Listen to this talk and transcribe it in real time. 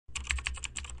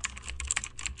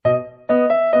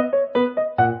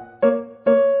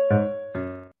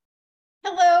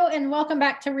welcome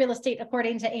back to Real Estate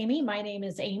According to Amy. My name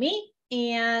is Amy,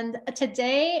 and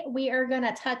today we are going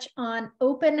to touch on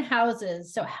open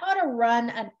houses. So how to run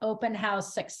an open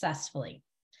house successfully.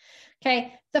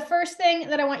 Okay, the first thing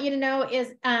that I want you to know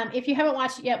is if you haven't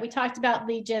watched it yet, we talked about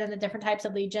lead gen and the different types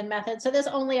of lead gen methods. So this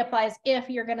only applies if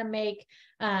you're going to make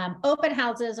open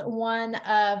houses one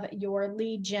of your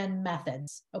lead gen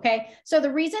methods. Okay, so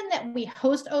the reason that we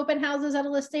host open houses at a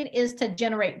listing is to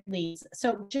generate leads.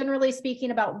 So generally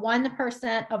speaking, about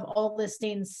 1% of all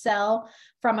listings sell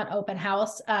from an open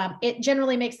house. It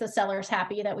generally makes the sellers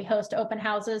happy that we host open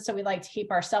houses. So we like to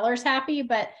keep our sellers happy.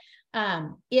 But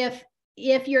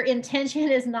if your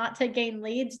intention is not to gain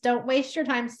leads, don't waste your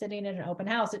time sitting in an open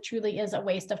house. It truly is a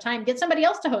waste of time. Get somebody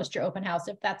else to host your open house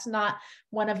if that's not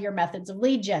one of your methods of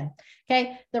lead gen.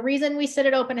 Okay. The reason we sit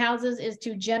at open houses is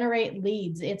to generate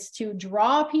leads. It's to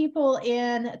draw people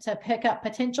in to pick up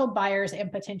potential buyers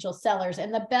and potential sellers.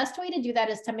 And the best way to do that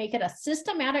is to make it a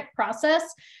systematic process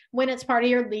when it's part of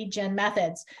your lead gen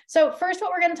methods. So first, what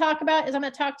we're going to talk about is I'm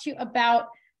going to talk to you about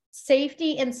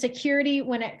safety and security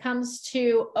when it comes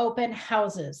to open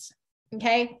houses.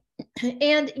 Okay.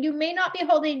 And you may not be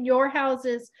holding your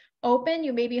houses open.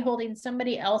 You may be holding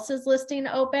somebody else's listing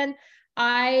open.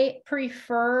 I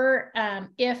prefer,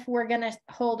 if we're going to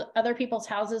hold other people's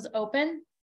houses open,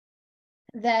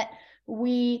 that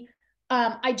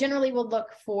I generally will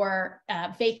look for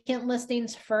vacant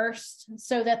listings first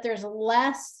so that there's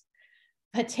less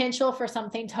potential for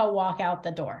something to walk out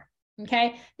the door.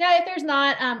 Okay. Now, if there's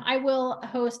not, I will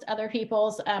host other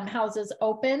people's houses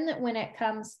open when it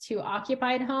comes to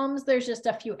occupied homes. There's just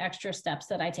a few extra steps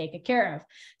that I take care of.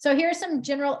 So here's some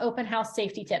general open house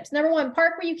safety tips. Number one,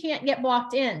 park where you can't get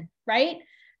blocked in, right?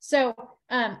 So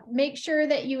make sure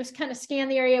that you kind of scan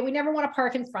the area. We never want to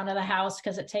park in front of the house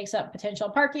because it takes up potential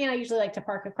parking. I usually like to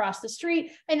park across the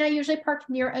street, and I usually park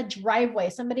near a driveway,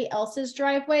 somebody else's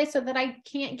driveway, so that I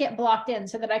can't get blocked in,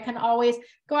 so that I can always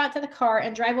go out to the car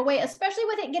and drive away, especially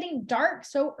with it getting dark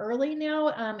so early now.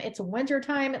 It's winter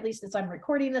time, at least as I'm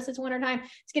recording this, it's winter time.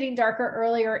 It's getting darker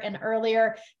earlier and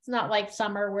earlier. It's not like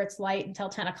summer where it's light until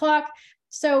 10 o'clock.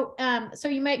 So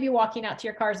you might be walking out to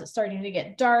your cars, it's starting to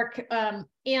get dark.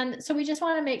 And so we just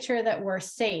want to make sure that we're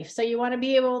safe. So you want to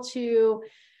be able to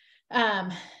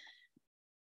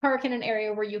park in an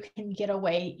area where you can get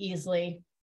away easily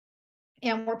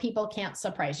and where people can't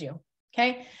surprise you.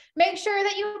 Okay. Make sure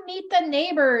that you meet the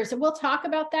neighbors. We'll talk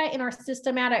about that in our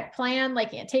systematic plan.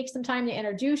 Like, it takes some time to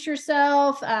introduce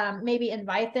yourself, maybe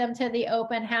invite them to the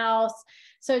open house.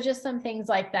 So just some things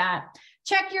like that.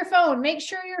 Check your phone. Make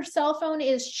sure your cell phone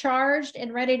is charged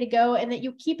and ready to go, and that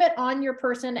you keep it on your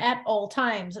person at all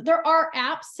times. There are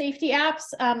apps, safety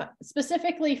apps,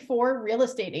 specifically for real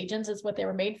estate agents, is what they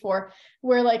were made for,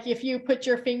 where, like, if you put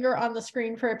your finger on the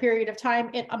screen for a period of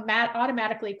time, it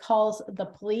automatically calls the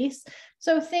police.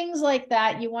 So things like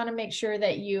that, you want to make sure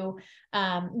that you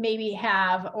maybe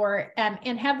have, or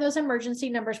and have those emergency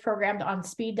numbers programmed on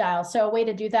speed dial. So a way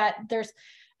to do that, there's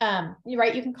you're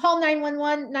right. You can call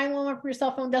 911. 911 from your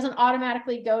cell phone doesn't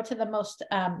automatically go to the most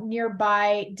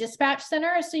nearby dispatch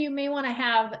center. So you may want to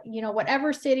have,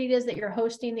 whatever city it is that you're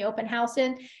hosting the open house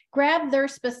in, grab their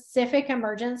specific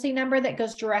emergency number that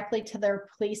goes directly to their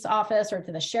police office or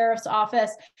to the sheriff's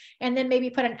office, and then maybe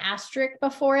put an asterisk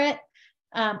before it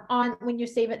on when you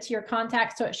save it to your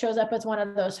contacts, so it shows up as one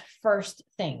of those first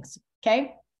things.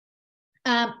 Okay.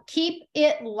 Keep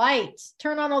it light,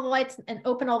 turn on all the lights and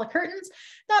open all the curtains.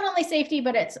 Not only safety,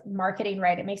 but it's marketing,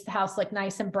 right? It makes the house look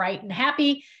nice and bright and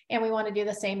happy. And we want to do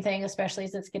the same thing, especially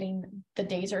as the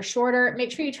days are shorter.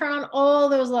 Make sure you turn on all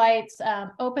those lights,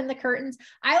 open the curtains.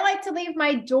 I like to leave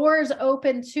my doors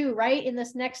open too, right? In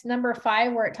this next number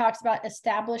 5, where it talks about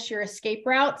establish your escape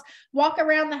routes, walk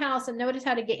around the house and notice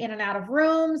how to get in and out of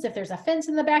rooms. If there's a fence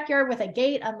in the backyard with a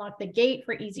gate, unlock the gate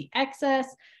for easy access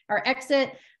or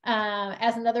exit.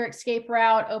 As another escape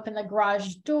route, open the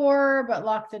garage door, but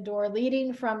lock the door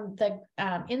leading from the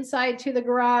inside to the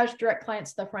garage. Direct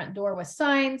clients to the front door with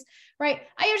signs, right?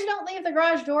 I usually don't leave the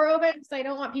garage door open because I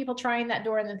don't want people trying that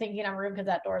door and then thinking I'm rude because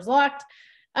that door is locked,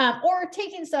 or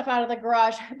taking stuff out of the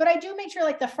garage. But I do make sure,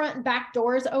 like, the front and back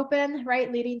doors open,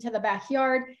 right, leading to the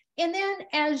backyard. And then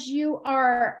as you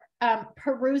are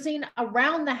perusing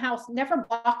around the house, never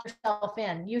block yourself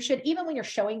in. You should, even when you're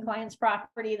showing clients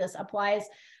property, this applies,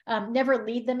 never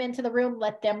lead them into the room.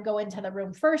 Let them go into the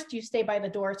room first. You stay by the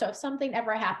door. So if something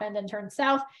ever happened and turned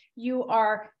south, you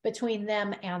are between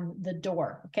them and the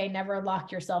door. Okay. Never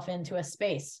lock yourself into a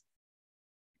space.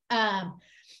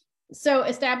 So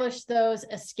establish those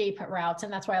escape routes.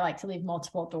 And that's why I like to leave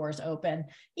multiple doors open.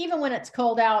 Even when it's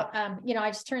cold out, I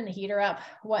just turn the heater up,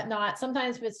 whatnot.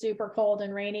 Sometimes if it's super cold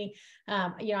and rainy,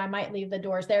 I might leave the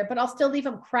doors there, but I'll still leave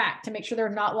them cracked to make sure they're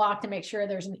not locked, to make sure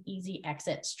there's an easy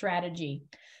exit strategy.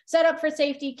 Set up for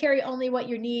safety, carry only what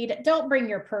you need. Don't bring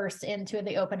your purse into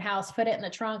the open house, put it in the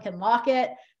trunk and lock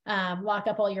it. Lock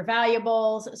up all your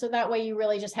valuables. So that way you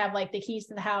really just have like the keys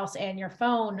to the house and your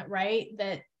phone, right?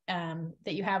 That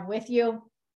you have with you.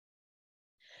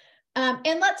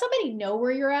 And let somebody know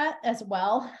where you're at as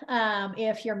well.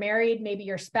 If you're married, maybe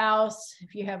your spouse,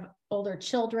 if you have older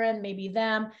children, maybe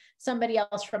them, somebody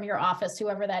else from your office,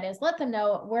 whoever that is, let them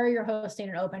know where you're hosting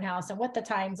an open house and what the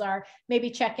times are. Maybe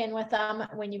check in with them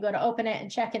when you go to open it and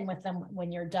check in with them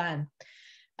when you're done.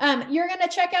 You're going to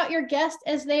check out your guests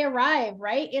as they arrive,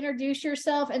 right? Introduce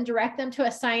yourself and direct them to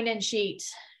a sign-in sheet.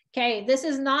 Okay, this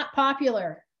is not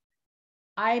popular.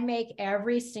 I make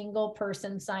every single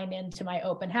person sign in to my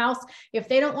open house. If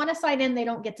they don't want to sign in, they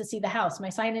don't get to see the house. My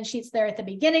sign-in sheet's there at the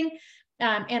beginning,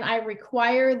 and I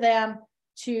require them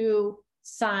to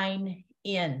sign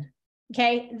in.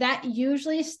 Okay, that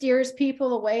usually steers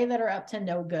people away that are up to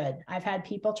no good. I've had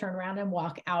people turn around and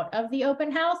walk out of the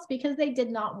open house because they did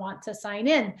not want to sign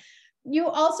in. You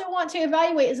also want to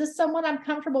evaluate, is this someone I'm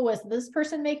comfortable with? Does this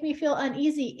person make me feel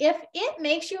uneasy? If it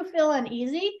makes you feel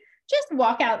uneasy, just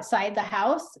walk outside the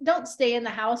house. Don't stay in the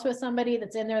house with somebody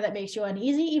that's in there that makes you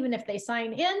uneasy, even if they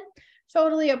sign in.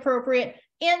 Totally appropriate.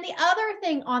 And the other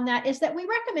thing on that is that we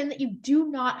recommend that you do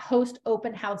not host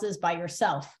open houses by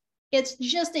yourself. It's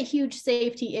just a huge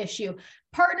safety issue.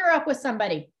 Partner up with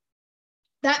somebody.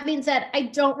 That being said, I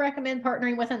don't recommend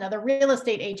partnering with another real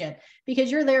estate agent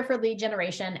because you're there for lead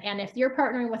generation. And if you're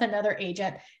partnering with another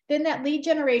agent, then that lead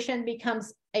generation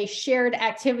becomes a shared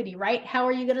activity, right? How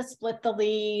are you going to split the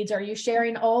leads? Are you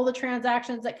sharing all the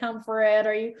transactions that come for it?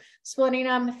 Are you splitting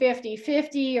them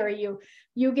 50-50? Or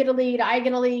you get a lead, I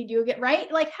get a lead, you get,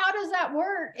 right? Like, how does that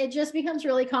work? It just becomes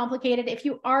really complicated. If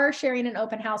you are sharing an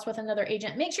open house with another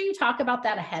agent, make sure you talk about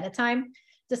that ahead of time.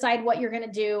 Decide what you're going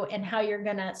to do and how you're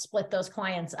going to split those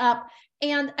clients up.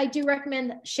 And I do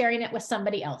recommend sharing it with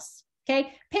somebody else.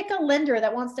 Okay. Pick a lender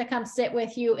that wants to come sit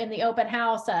with you in the open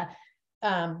house.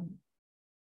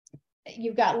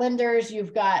 You've got lenders,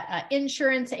 you've got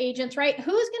insurance agents, right? Who's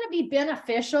going to be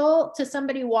beneficial to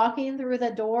somebody walking through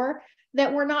the door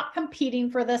that we're not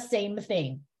competing for the same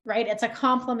thing, right? It's a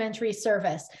complementary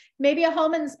service. Maybe a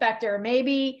home inspector,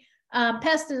 maybe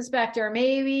pest inspector,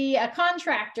 maybe a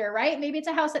contractor, right? Maybe it's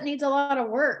a house that needs a lot of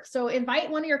work. So invite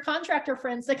one of your contractor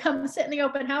friends to come sit in the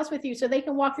open house with you so they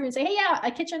can walk through and say, hey, yeah, a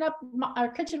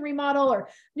kitchen remodel or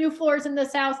new floors in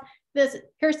this house.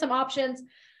 Here's some options,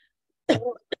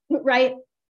 right?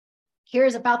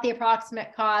 Here's about the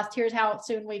approximate cost. Here's how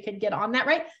soon we could get on that,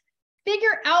 right?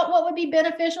 Figure out what would be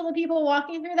beneficial to people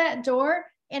walking through that door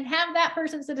and have that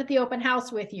person sit at the open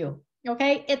house with you.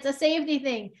 Okay. It's a safety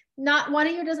thing. Not one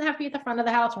of you doesn't have to be at the front of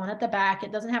the house, one at the back.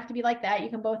 It doesn't have to be like that. You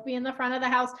can both be in the front of the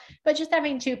house, but just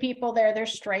having two people there,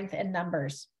 there's strength in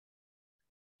numbers.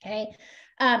 Okay.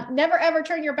 Never ever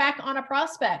turn your back on a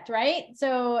prospect, right?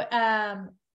 So,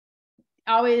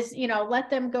 always, let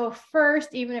them go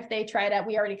first, even if they try to.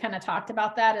 We already kind of talked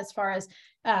about that as far as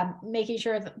making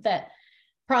sure that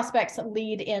prospects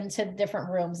lead into different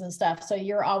rooms and stuff. So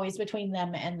you're always between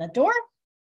them and the door.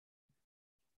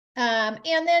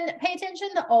 And then pay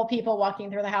attention to all people walking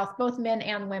through the house. Both men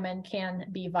and women can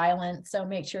be violent. So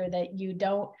make sure that you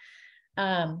don't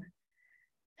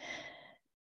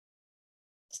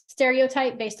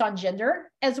stereotype based on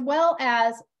gender, as well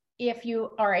as if you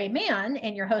are a man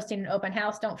and you're hosting an open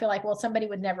house, don't feel like, well, somebody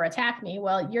would never attack me.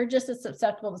 Well, you're just as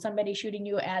susceptible to somebody shooting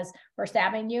you or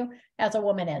stabbing you as a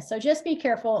woman is. So just be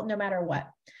careful no matter what.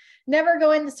 Never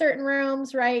go into certain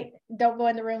rooms, right? Don't go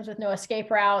into rooms with no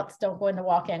escape routes. Don't go into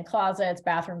walk-in closets,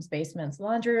 bathrooms, basements,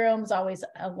 laundry rooms. Always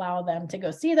allow them to go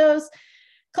see those.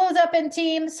 Close up in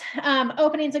teams.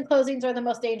 Openings and closings are the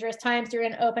most dangerous times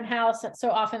during an open house. So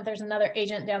often if there's another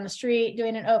agent down the street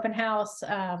doing an open house,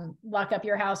 lock up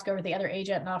your house, go to the other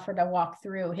agent and offer to walk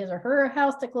through his or her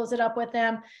house to close it up with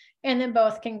them. And then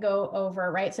both can go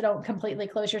over, right? So don't completely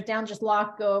close yours down, just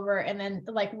lock, go over, and then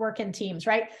like work in teams,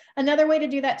 right? Another way to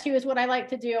do that too is what I like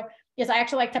to do is I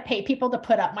actually like to pay people to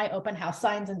put up my open house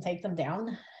signs and take them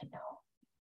down.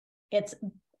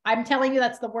 I'm telling you,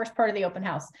 that's the worst part of the open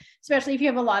house, especially if you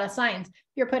have a lot of signs.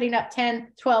 You're putting up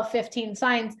 10, 12, 15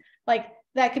 signs, like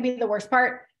that could be the worst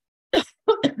part.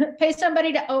 Pay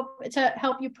somebody to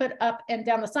help you put up and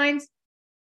down the signs.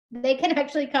 They can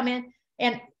actually come in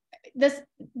and this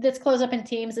close up in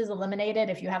Teams is eliminated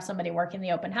if you have somebody working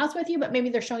the open house with you, but maybe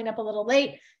they're showing up a little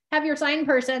late. Have your sign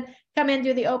person come in,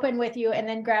 do the open with you, and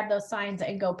then grab those signs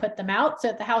and go put them out so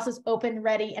that the house is open,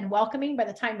 ready, and welcoming by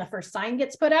the time the first sign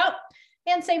gets put out.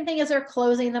 And same thing as they're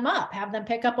closing them up, have them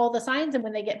pick up all the signs. And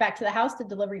when they get back to the house to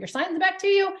deliver your signs back to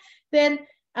you, then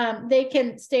they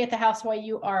can stay at the house while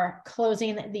you are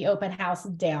closing the open house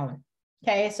down.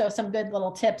 Okay, so some good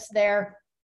little tips there.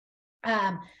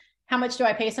 How much do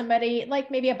I pay somebody? Like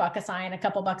maybe $1 a sign, a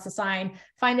couple bucks a sign.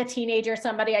 Find a teenager,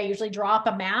 somebody. I usually draw up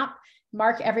a map,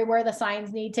 mark everywhere the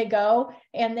signs need to go.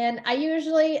 And then I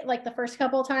usually, like the first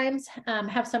couple of times,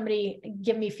 have somebody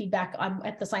give me feedback on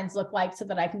what the signs look like so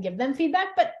that I can give them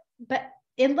feedback. But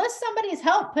enlist somebody's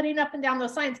help putting up and down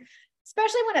those signs,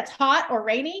 especially when it's hot or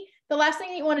rainy. The last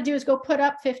thing you want to do is go put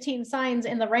up 15 signs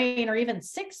in the rain or even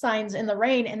 6 signs in the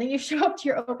rain. And then you show up to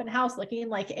your open house looking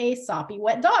like a soppy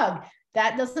wet dog.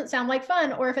 That doesn't sound like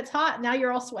fun. Or if it's hot, now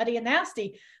you're all sweaty and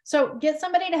nasty. So get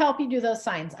somebody to help you do those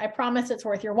signs. I promise it's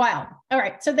worth your while. All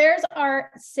right. So there's our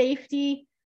safety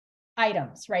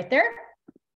items right there.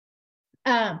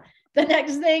 The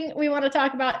next thing we want to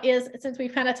talk about is, since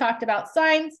we've kind of talked about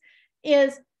signs,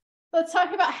 is let's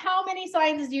talk about how many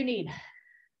signs do you need?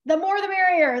 The more the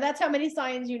merrier. That's how many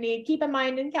signs you need. Keep in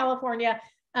mind, in California,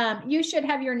 you should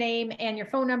have your name and your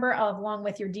phone number along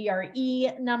with your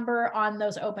DRE number on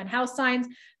those open house signs.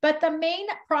 But the main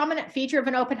prominent feature of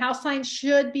an open house sign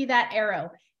should be that arrow.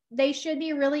 They should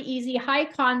be really easy, high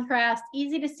contrast,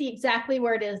 easy to see exactly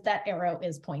where it is that arrow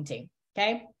is pointing.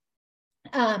 Okay.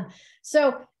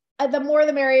 So the more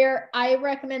the merrier. I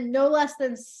recommend no less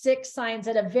than 6 signs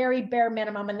at a very bare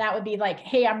minimum. And that would be like,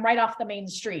 hey, I'm right off the main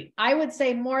street. I would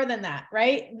say more than that,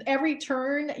 right? Every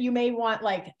turn, you may want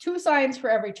like 2 signs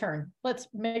for every turn. Let's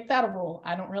make that a rule.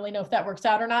 I don't really know if that works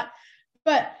out or not,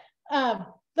 but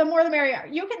the more the merrier.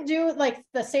 You can do like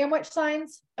the sandwich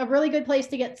signs. A really good place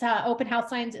to get open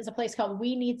house signs is a place called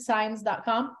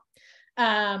weneedsigns.com.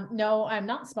 No, I'm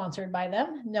not sponsored by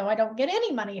them. No, I don't get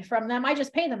any money from them. I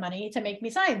just pay the money to make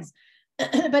me signs.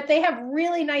 But they have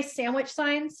really nice sandwich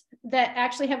signs that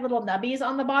actually have little nubbies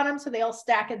on the bottom. So they all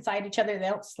stack inside each other. They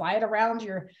don't slide around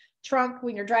your trunk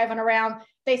when you're driving around.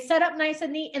 They set up nice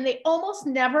and neat, and they almost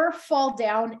never fall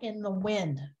down in the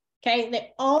wind. Okay.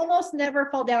 They almost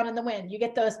never fall down in the wind. You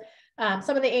get those,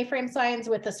 some of the A-frame signs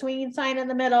with the swinging sign in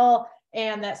the middle,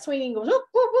 and that swinging goes whoop,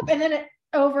 whoop, whoop, and then it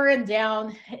over and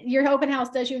down. Your open house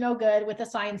does you no good with a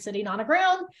sign sitting on the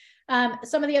ground.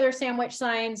 Some of the other sandwich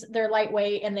signs, they're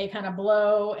lightweight and they kind of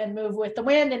blow and move with the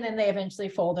wind, and then they eventually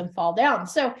fold and fall down.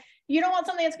 So you don't want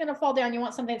something that's going to fall down. You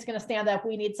want something that's going to stand up.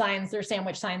 We need signs. They're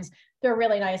sandwich signs. They're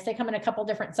really nice. They come in a couple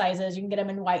different sizes. You can get them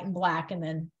in white and black, and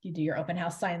then you do your open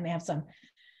house sign. They have some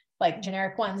like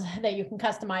generic ones that you can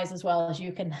customize, as well as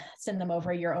you can send them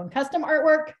over your own custom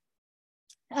artwork.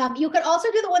 You could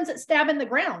also do the ones that stab in the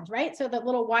ground, right? So the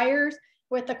little wires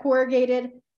with the corrugated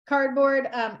cardboard,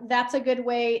 that's a good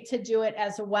way to do it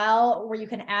as well, where you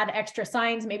can add extra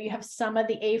signs. Maybe you have some of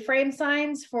the A-frame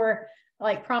signs for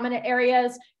like prominent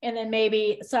areas, and then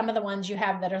maybe some of the ones you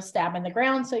have that are stab in the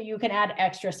ground, so you can add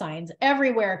extra signs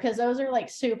everywhere, because those are like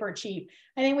super cheap.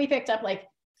 I think we picked up like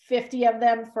 50 of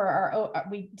them for our,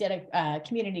 we did a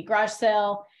community garage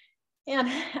sale, and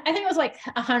I think it was like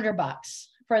 $100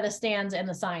 for the stands and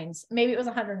the signs. Maybe it was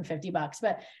 $150,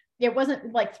 but it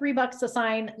wasn't like $3 a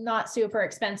sign, not super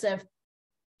expensive.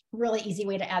 Really easy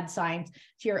way to add signs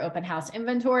to your open house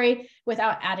inventory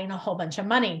without adding a whole bunch of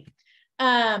money.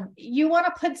 You want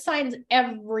to put signs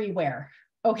everywhere.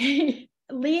 Okay.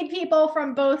 Lead people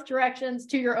from both directions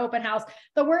to your open house.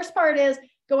 The worst part is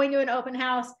going to an open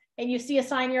house and you see a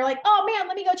sign, you're like, oh man,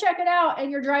 let me go check it out.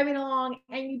 And you're driving along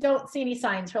and you don't see any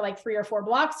signs for like 3 or 4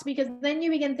 blocks, because then you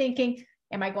begin thinking,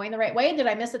 am I going the right way? Did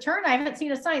I miss a turn? I haven't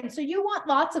seen a sign. So you want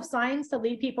lots of signs to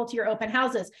lead people to your open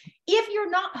houses. If you're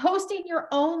not hosting your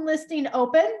own listing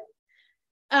open,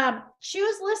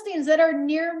 choose listings that are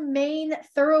near main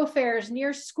thoroughfares,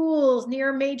 near schools,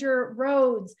 near major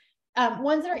roads,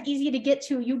 ones that are easy to get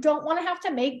to. You don't want to have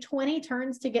to make 20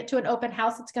 turns to get to an open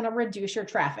house. It's going to reduce your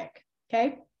traffic.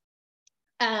 Okay.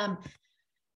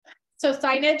 So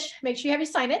signage, make sure you have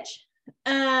your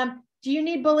signage. Do you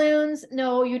need balloons?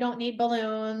 No, you don't need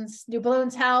balloons. Do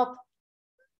balloons help?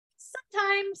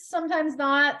 Sometimes, sometimes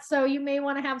not. So you may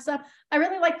want to have some. I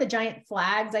really like the giant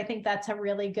flags. I think that's a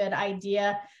really good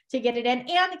idea to get it in.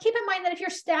 And keep in mind that if you're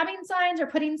stabbing signs or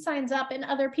putting signs up in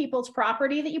other people's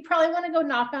property, that you probably want to go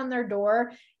knock on their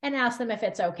door and ask them if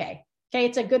it's okay. Okay,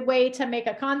 it's a good way to make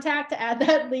a contact, to add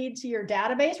that lead to your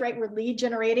database, right? We're lead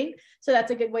generating. So that's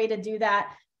a good way to do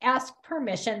that. ask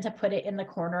permission to put it in the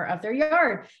corner of their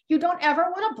yard. You don't ever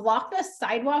want to block the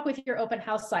sidewalk with your open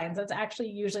house signs. That's actually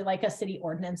usually like a city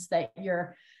ordinance that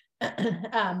you're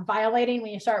violating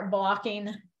when you start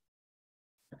blocking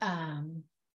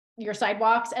your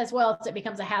sidewalks, as well as it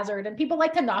becomes a hazard. And people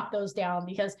like to knock those down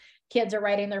because kids are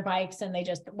riding their bikes and they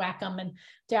just whack them and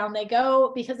down they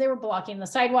go because they were blocking the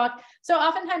sidewalk. So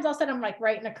oftentimes I'll set them like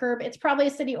right in a curb. It's probably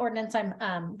a city ordinance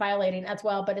I'm violating as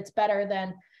well, but it's better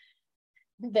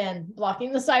than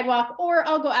blocking the sidewalk. Or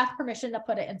I'll go ask permission to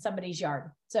put it in somebody's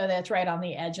yard so that's right on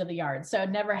the edge of the yard. So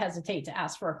never hesitate to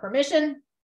ask for permission.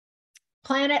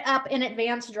 Plan it up in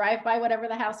advance, drive by whatever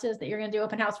the house is that you're going to do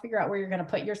open house, figure out where you're going to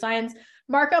put your signs,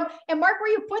 mark them, and mark where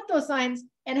you put those signs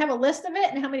and have a list of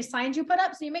it and how many signs you put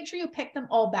up. So you make sure you pick them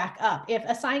all back up. If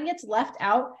a sign gets left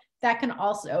out, that can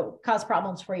also cause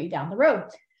problems for you down the road.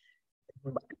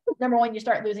 Number one, you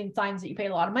start losing signs that you paid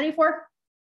a lot of money for.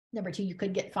 Number two, you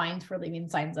could get fined for leaving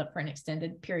signs up for an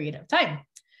extended period of time.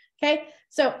 Okay,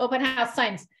 so open house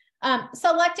signs.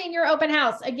 Selecting your open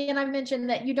house. Again, I've mentioned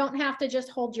that you don't have to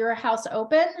just hold your house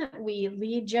open. We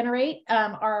lead generate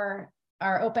our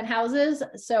open houses.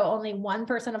 So only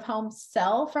 1% of homes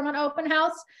sell from an open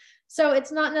house. So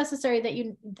it's not necessary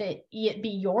that it be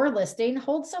your listing.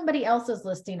 Hold somebody else's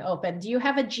listing open. Do you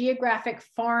have a geographic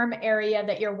farm area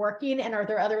that you're working, and are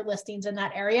there other listings in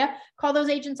that area? Call those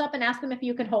agents up and ask them if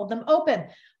you can hold them open.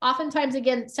 Oftentimes,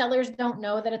 again, sellers don't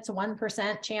know that it's a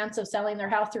 1% chance of selling their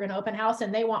house through an open house,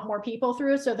 and they want more people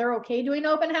through. So they're okay doing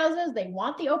open houses. They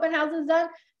want the open houses done.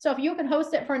 So if you can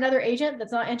host it for another agent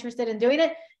that's not interested in doing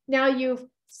it, now you've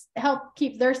helped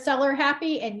keep their seller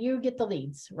happy and you get the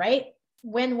leads, right?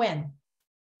 Win-win.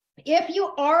 If you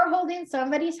are holding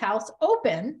somebody's house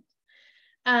open,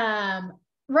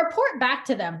 report back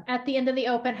to them at the end of the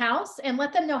open house and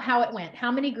let them know how it went, how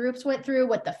many groups went through,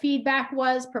 what the feedback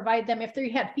was. Provide them, if they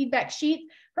had feedback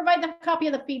sheets, provide them a copy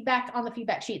of the feedback on the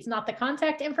feedback sheets, not the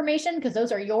contact information, because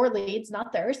those are your leads,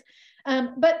 not theirs.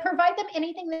 But provide them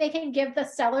anything they can give the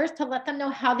sellers to let them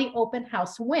know how the open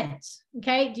house went.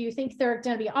 Okay, do you think there are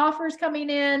going to be offers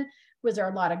coming in? Was there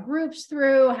a lot of groups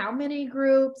through? How many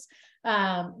groups?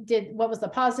 What was the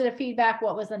positive feedback?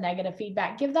 What was the negative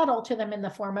feedback? Give that all to them in the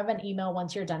form of an email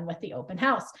once you're done with the open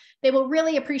house. They will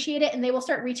really appreciate it, and they will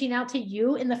start reaching out to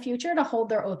you in the future to hold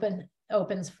their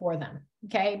opens for them.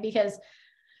 Okay, because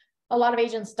a lot of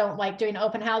agents don't like doing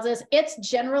open houses. It's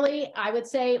generally, I would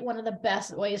say, one of the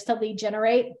best ways to lead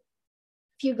generate.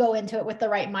 If you go into it with the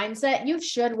right mindset, you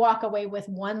should walk away with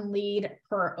 1 lead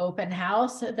per open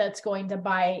house that's going to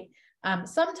buy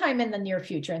sometime in the near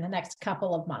future, in the next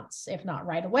couple of months, if not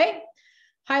right away.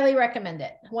 Highly recommend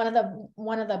it. One of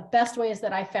the best ways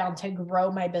that I found to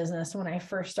grow my business when I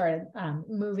first started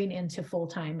moving into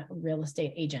full-time real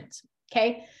estate agents.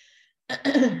 Okay.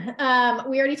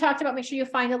 We already talked about, make sure you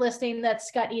find a listing that's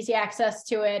got easy access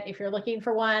to it. If you're looking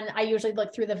for one, I usually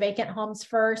look through the vacant homes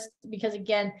first, because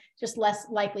again, just less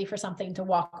likely for something to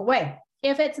walk away.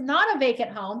 If it's not a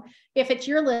vacant home, if it's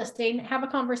your listing, have a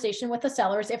conversation with the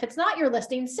sellers. If it's not your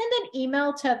listing, send an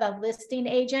email to the listing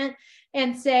agent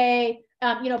and say,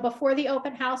 before the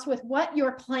open house, with what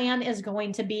your plan is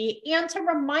going to be, and to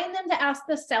remind them to ask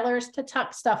the sellers to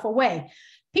tuck stuff away.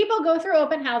 People go through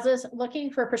open houses looking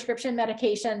for prescription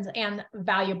medications and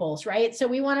valuables, right? So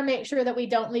we want to make sure that we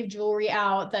don't leave jewelry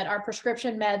out, that our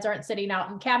prescription meds aren't sitting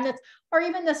out in cabinets, or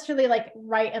even necessarily like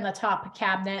right in the top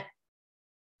cabinet.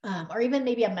 Or even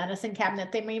maybe a medicine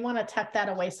cabinet. They may want to tuck that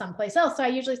away someplace else. So I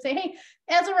usually say, hey,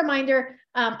 as a reminder,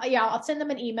 I'll send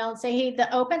them an email and say, hey,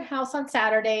 the open house on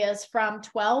Saturday is from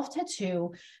 12 to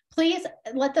 2. Please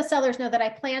let the sellers know that I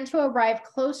plan to arrive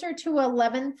closer to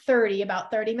 11:30, about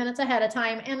 30 minutes ahead of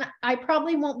time. And I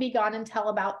probably won't be gone until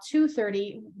about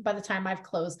 2:30 by the time I've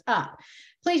closed up.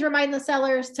 Please remind the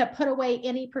sellers to put away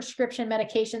any prescription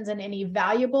medications and any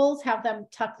valuables, have them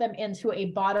tuck them into a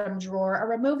bottom drawer, or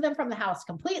remove them from the house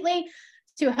completely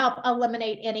to help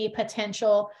eliminate any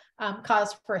potential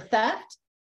cause for theft.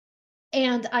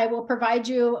 And I will provide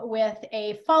you with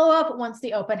a follow-up once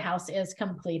the open house is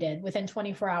completed, within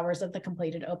 24 hours of the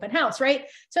completed open house, right?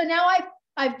 So now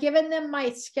I've given them my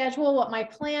schedule, what my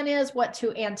plan is, what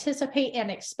to anticipate and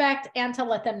expect, and to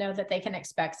let them know that they can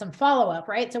expect some follow-up,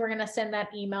 right? So we're going to send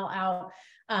that email out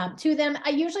to them. I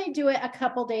usually do it a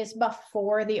couple days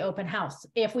before the open house.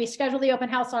 If we schedule the open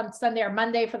house on Sunday or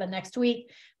Monday for the next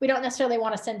week, we don't necessarily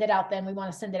want to send it out then. We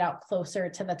want to send it out closer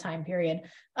to the time period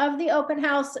of the open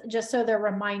house, just so they're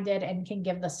reminded and can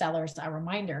give the sellers a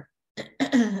reminder.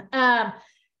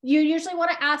 You usually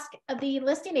want to ask the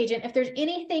listing agent if there's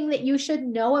anything that you should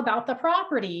know about the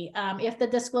property. If the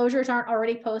disclosures aren't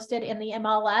already posted in the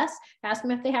MLS, ask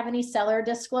them if they have any seller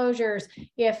disclosures,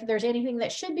 if there's anything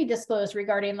that should be disclosed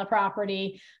regarding the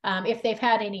property, if they've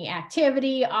had any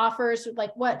activity, offers,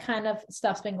 like what kind of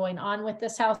stuff's been going on with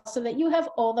this house, so that you have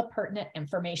all the pertinent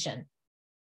information.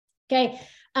 Okay.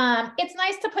 It's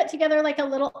nice to put together like a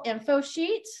little info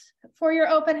sheet for your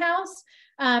open house.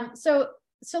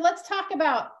 So let's talk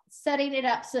about setting it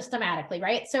up systematically,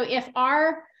 right? So if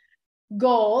our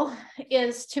goal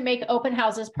is to make open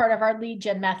houses part of our lead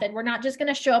gen method, we're not just going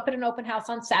to show up at an open house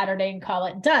on Saturday and call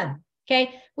it done.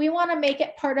 Okay. We want to make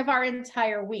it part of our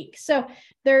entire week. So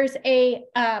there's a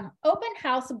open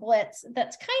house blitz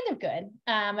that's kind of good.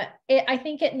 I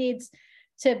think it needs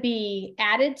to be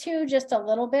added to just a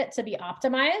little bit to be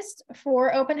optimized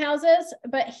for open houses.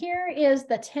 But here is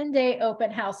the 10-day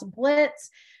open house blitz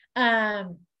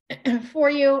for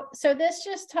you. So this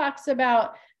just talks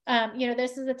about,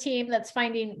 this is a team that's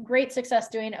finding great success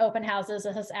doing open houses.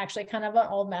 This is actually kind of an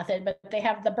old method, but they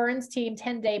have the Burns team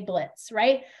 10-day blitz,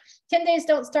 right? 10 days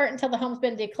don't start until the home's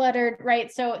been decluttered,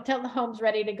 right? So until the home's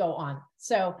ready to go on.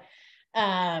 So,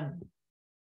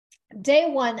 day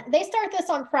one, they start this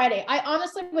on Friday. I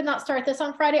honestly would not start this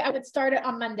on Friday. I would start it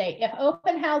on Monday. If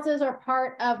open houses are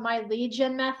part of my lead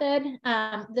gen method,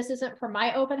 this isn't for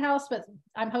my open house, but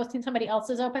I'm hosting somebody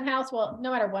else's open house. Well,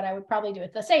 no matter what, I would probably do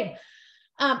it the same.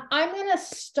 I'm going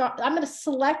to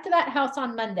select that house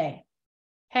on Monday.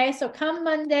 Okay. So come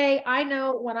Monday, I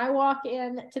know when I walk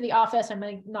in to the office, I'm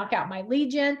going to knock out my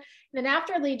lead gen. And then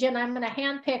after lead gen, I'm going to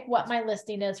handpick what my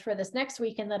listing is for this next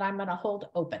weekend that I'm going to hold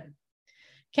open.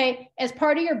 Okay, as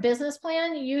part of your business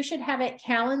plan, you should have it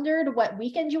calendared what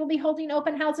weekends you will be holding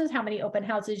open houses, how many open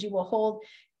houses you will hold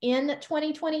in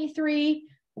 2023,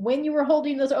 when you were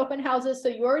holding those open houses. So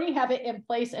you already have it in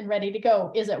place and ready to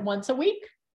go. Is it once a week?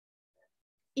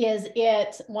 Is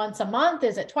it once a month?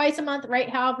 Is it twice a month, right?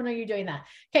 How often are you doing that?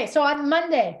 Okay, so on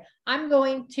Monday, I'm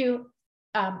going to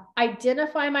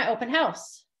identify my open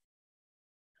house.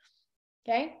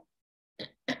 Okay.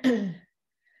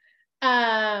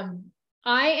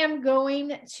 I am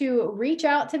going to reach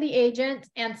out to the agent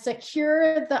and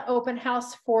secure the open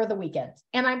house for the weekend.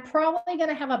 And I'm probably going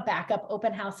to have a backup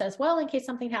open house as well in case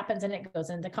something happens and it goes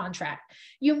into contract.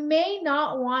 You may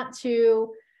not want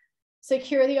to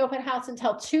secure the open house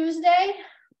until Tuesday,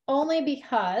 only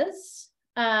because,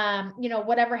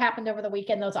 whatever happened over the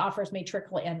weekend, those offers may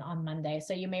trickle in on Monday.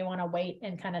 So you may want to wait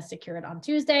and kind of secure it on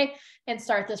Tuesday and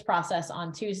start this process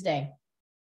on Tuesday.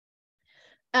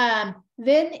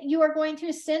 Then you are going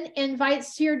to send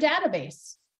invites to your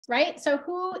database, right? So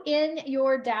who in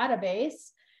your database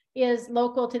is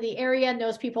local to the area,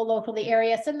 knows people local to the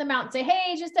area, send them out and say,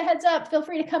 hey, just a heads up, feel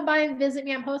free to come by and visit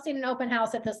me. I'm hosting an open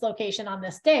house at this location on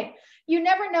this day. You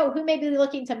never know who may be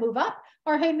looking to move up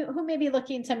or who may be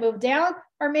looking to move down,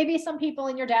 or maybe some people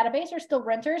in your database are still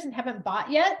renters and haven't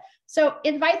bought yet. So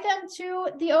invite them to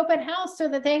the open house so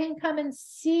that they can come and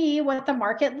see what the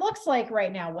market looks like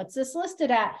right now. What's this listed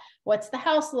at? What's the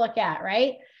house look at,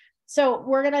 right? So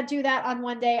we're going to do that on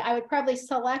one day. I would probably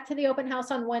select the open house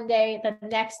on one day, the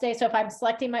next day. So if I'm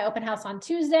selecting my open house on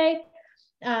Tuesday,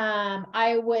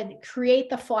 I would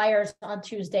create the flyers on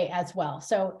Tuesday as well.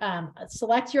 So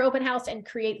select your open house and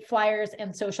create flyers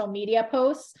and social media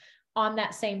posts on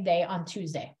that same day on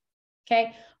Tuesday.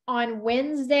 Okay. On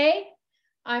Wednesday,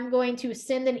 I'm going to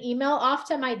send an email off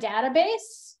to my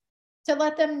database to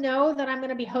let them know that I'm going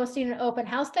to be hosting an open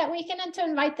house that weekend and to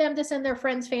invite them to send their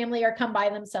friends, family, or come by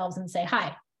themselves and say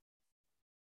hi.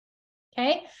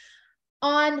 Okay.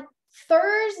 On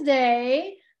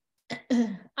Thursday,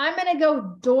 I'm going to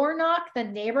go door knock the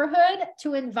neighborhood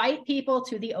to invite people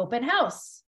to the open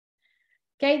house.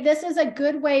 Okay. This is a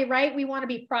good way, right? We want to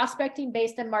be prospecting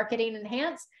based on marketing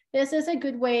enhanced. This is a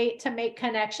good way to make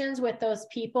connections with those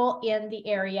people in the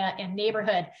area and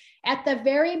neighborhood. At the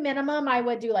very minimum, I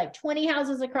would do like 20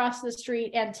 houses across the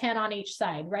street and 10 on each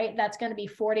side, right? That's going to be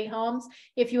 40 homes.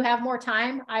 If you have more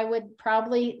time, I would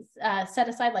probably set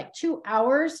aside like 2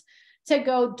 hours to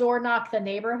go door knock the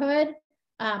neighborhood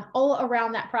all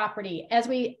around that property. As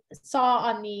we saw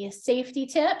on the safety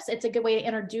tips, it's a good way to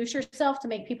introduce yourself to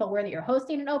make people aware that you're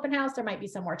hosting an open house. There might be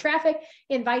some more traffic,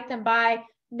 invite them by.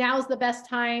 Now's the best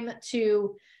time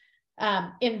to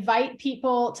invite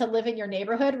people to live in your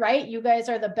neighborhood, right? You guys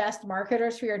are the best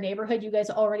marketers for your neighborhood. You guys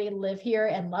already live here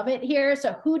and love it here.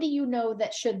 So who do you know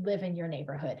that should live in your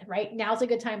neighborhood, right? Now's a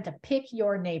good time to pick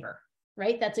your neighbor.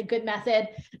 right? That's a good method.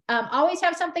 Always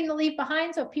have something to leave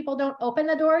behind. So if people don't open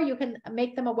the door, you can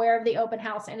make them aware of the open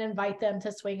house and invite them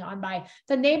to swing on by.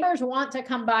 The neighbors want to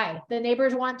come by. The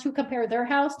neighbors want to compare their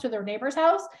house to their neighbor's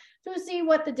house to see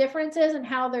what the difference is and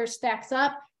how theirs stacks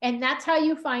up. And that's how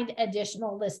you find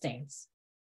additional listings.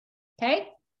 Okay.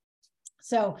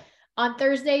 So on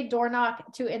Thursday, door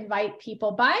knock to invite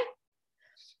people by.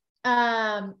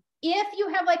 If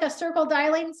you have like a circle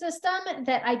dialing system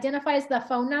that identifies the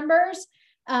phone numbers,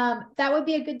 that would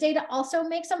be a good day to also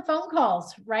make some phone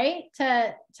calls, right?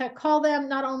 To call them,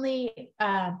 not only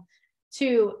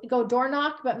to go door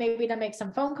knock, but maybe to make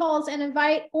some phone calls and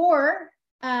invite, or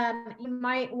you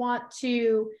might want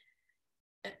to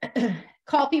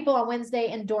call people on Wednesday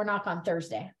and door knock on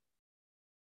Thursday.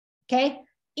 Okay.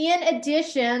 In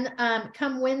addition,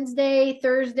 come Wednesday,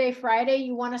 Thursday, Friday,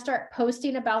 you want to start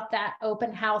posting about that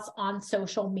open house on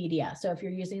social media. So if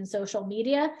you're using social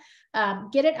media,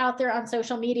 get it out there on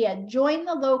social media. Join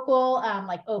the local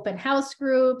like open house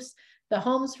groups, the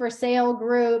homes for sale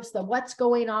groups, the what's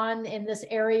going on in this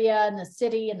area, in the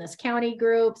city, in this county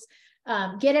groups.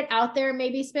 Get it out there.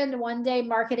 Maybe spend one day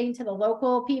marketing to the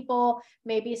local people.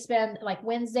 Maybe spend like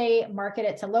Wednesday, market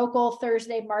it to local,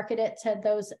 Thursday, market it to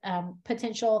those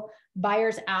potential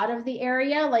buyers out of the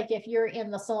area. Like if you're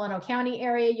in the Solano County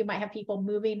area, you might have people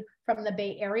moving from the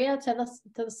Bay Area to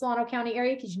the Solano County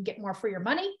area because you can get more for your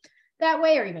money that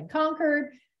way, or even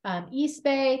Concord, East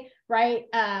Bay, right?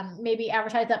 Maybe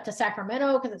advertise up to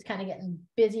Sacramento because it's kind of getting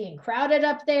busy and crowded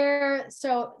up there.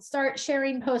 So start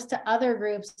sharing posts to other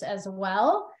groups as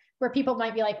well, where people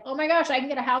might be like, oh my gosh, I can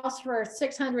get a house for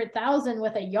 $600,000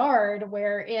 with a yard,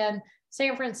 where in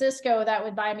San Francisco, that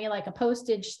would buy me like a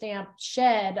postage stamp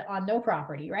shed on no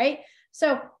property, right?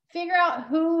 So figure out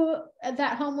who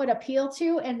that home would appeal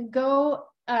to and go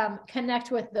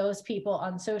connect with those people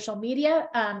on social media,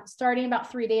 starting about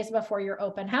 3 days before your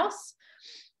open house.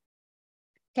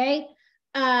 Okay.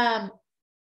 On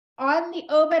the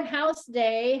open house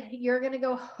day, you're going to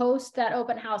go host that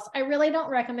open house. I really don't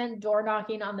recommend door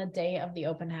knocking on the day of the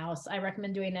open house. I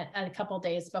recommend doing it a couple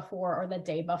days before or the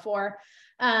day before,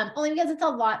 only because it's a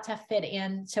lot to fit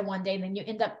into one day. And then you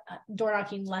end up door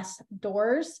knocking less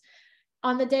doors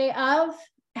on the day of.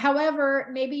 However,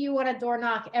 maybe you want to door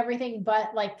knock everything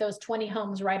but like those 20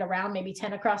 homes right around, maybe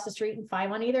 10 across the street and 5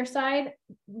 on either side.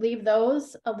 Leave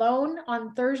those alone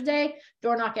on Thursday,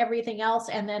 door knock everything else.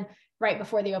 And then right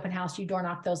before the open house, you door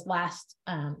knock those last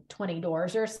 20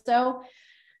 doors or so.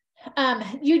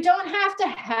 You don't have to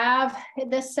have,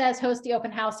 this says host the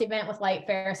open house event with light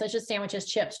fare, such as sandwiches,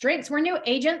 chips, drinks. We're new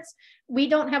agents. We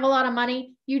don't have a lot of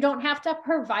money. You don't have to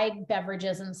provide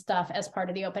beverages and stuff as part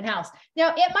of the open house. Now,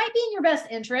 it might be in your best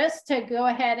interest to go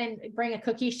ahead and bring a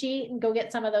cookie sheet and go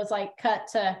get some of those like cut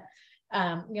to,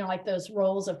 like those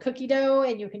rolls of cookie dough,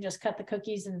 and you can just cut the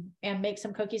cookies and make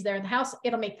some cookies there in the house.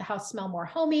 It'll make the house smell more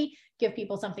homey, give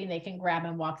people something they can grab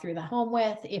and walk through the home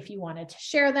with if you wanted to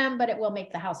share them, but it will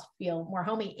make the house feel more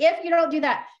homey. If you don't do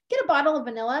that, get a bottle of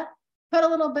vanilla, put a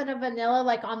little bit of vanilla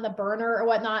like on the burner or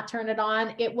whatnot, turn it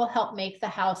on. It will help make the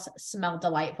house smell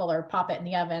delightful, or pop it in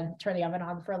the oven, turn the oven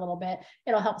on for a little bit.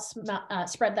 It'll help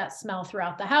spread that smell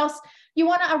throughout the house. You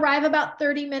want to arrive about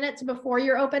 30 minutes before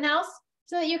your open house,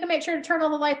 so that you can make sure to turn all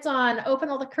the lights on, open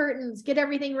all the curtains, get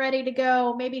everything ready to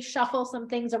go, maybe shuffle some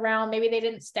things around. Maybe they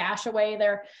didn't stash away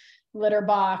their litter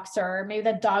box, or maybe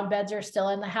the dog beds are still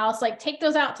in the house. Like take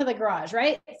those out to the garage,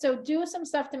 right? So do some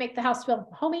stuff to make the house feel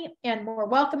homey and more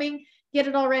welcoming. Get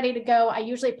it all ready to go. I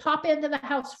usually pop into the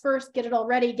house first, get it all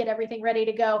ready, get everything ready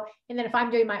to go. And then if I'm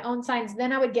doing my own signs,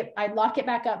 then I'd lock it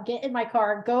back up, get in my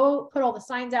car, go put all the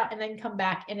signs out, and then come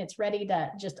back and it's ready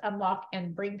to just unlock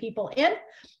and bring people in.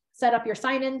 Set up your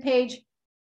sign-in page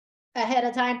ahead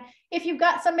of time. If you've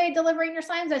got somebody delivering your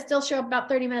signs, I still show up about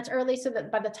 30 minutes early, so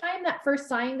that by the time that first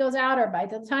sign goes out, or by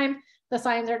the time the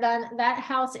signs are done, that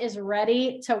house is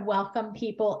ready to welcome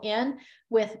people in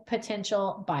with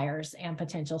potential buyers and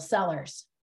potential sellers.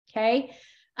 Okay.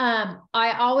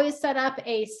 I always set up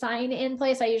a sign-in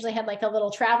place. I usually had like a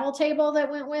little travel table that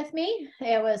went with me.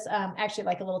 It was actually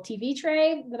like a little TV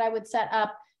tray that I would set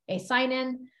up a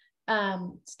sign-in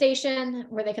station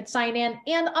where they could sign in.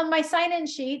 And on my sign-in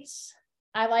sheets,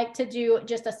 I like to do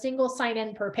just a single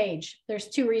sign-in per page. There's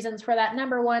 2 reasons for that.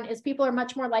 Number one is people are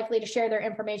much more likely to share their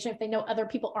information if they know other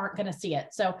people aren't going to see it.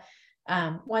 So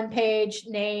 1 page,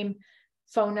 name,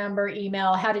 phone number,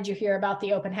 email, how did you hear about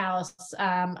the open house?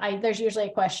 There's usually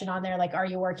a question on there like, are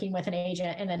you working with an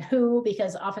agent? And then who,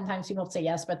 because oftentimes people say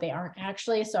yes, but they aren't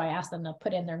actually. So I ask them to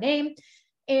put in their name.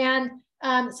 And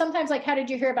sometimes like, how did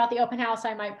you hear about the open house?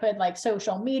 I might put like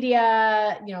social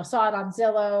media, saw it on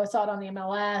Zillow, saw it on the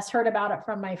MLS, heard about it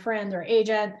from my friend or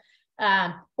agent.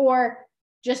 or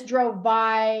just drove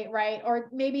by, right? Or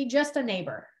maybe just a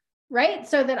neighbor, right?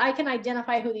 So that I can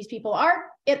identify who these people are.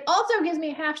 It also gives me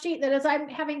a half sheet that as I'm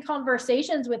having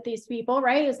conversations with these people,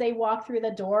 right? As they walk through the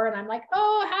door and I'm like,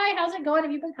 oh, hi, how's it going?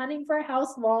 Have you been hunting for a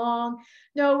house long?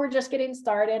 No, we're just getting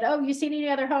started. Oh, you seen any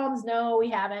other homes? No,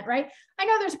 we haven't, right? I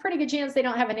know there's a pretty good chance they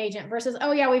don't have an agent versus,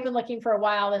 oh yeah, we've been looking for a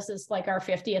while. This is like our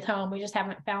 50th home. We just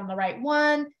haven't found the right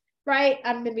one. Right?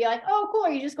 I'm going to be like, oh, cool.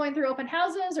 Are you just going through open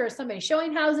houses or is somebody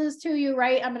showing houses to you?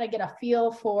 Right? I'm going to get a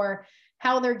feel for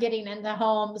how they're getting into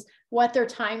homes, what their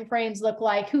time frames look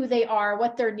like, who they are,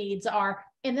 what their needs are.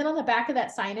 And then on the back of that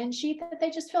sign-in sheet that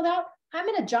they just filled out, I'm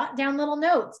going to jot down little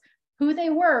notes, who they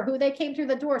were, who they came through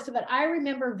the door, so that I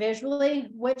remember visually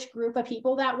which group of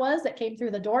people that was that came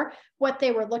through the door, what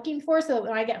they were looking for. So that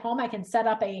when I get home, I can set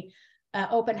up a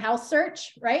open house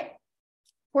search, right?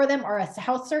 For them, or a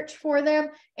house search for them,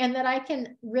 and that I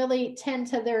can really tend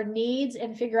to their needs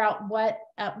and figure out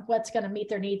what's going to meet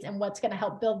their needs and what's going to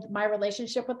help build my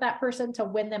relationship with that person to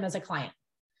win them as a client.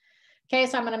 Okay,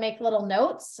 so I'm going to make little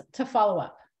notes to follow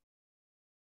up.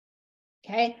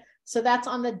 Okay, so that's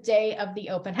on the day of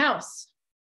the open house.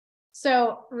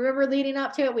 So remember, leading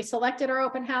up to it, we selected our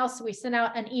open house. We sent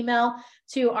out an email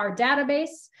to our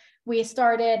database. We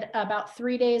started about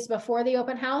 3 days before the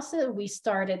open house. We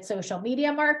started social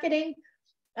media marketing.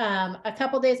 A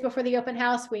couple days before the open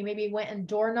house, we maybe went and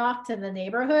door knocked in the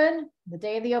neighborhood. The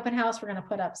day of the open house, we're going to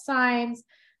put up signs,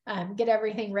 get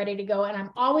everything ready to go. And I'm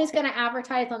always going to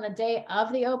advertise on the day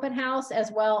of the open house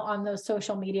as well on those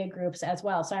social media groups as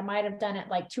well. So I might have done it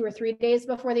like 2 or 3 days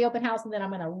before the open house, and then I'm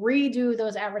going to redo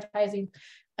those advertising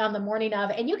on the morning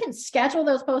of. And you can schedule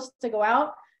those posts to go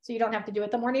out, so you don't have to do it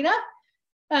the morning of.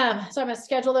 So I'm going to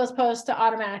schedule those posts to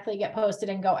automatically get posted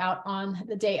and go out on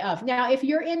the day of. Now, if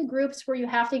you're in groups where you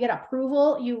have to get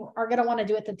approval, you are going to want to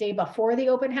do it the day before the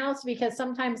open house, because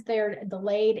sometimes they're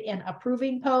delayed in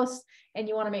approving posts and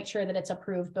you want to make sure that it's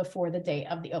approved before the day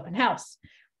of the open house.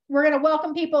 We're going to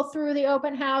welcome people through the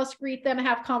open house, greet them,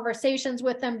 have conversations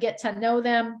with them, get to know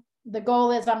them. The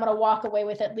goal is I'm going to walk away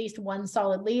with at least one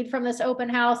solid lead from this open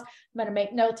house. I'm going to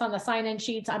make notes on the sign-in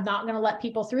sheets. I'm not going to let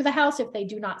people through the house if they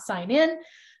do not sign in.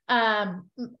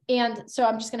 And so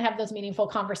I'm just going to have those meaningful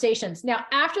conversations. Now,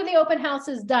 after the open house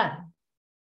is done,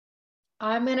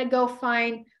 I'm going to go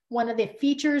find one of the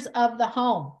features of the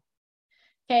home.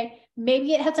 Okay.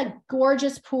 Maybe it has a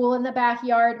gorgeous pool in the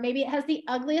backyard. Maybe it has the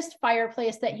ugliest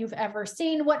fireplace that you've ever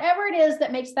seen. Whatever it is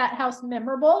that makes that house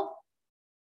memorable,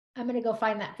 I'm going to go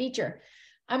find that feature.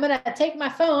 I'm going to take my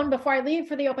phone before I leave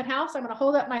for the open house. I'm going to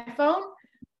hold up my phone.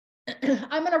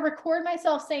 I'm going to record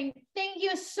myself saying, thank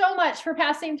you so much for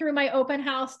passing through my open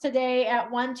house today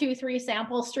at 123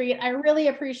 Sample Street. I really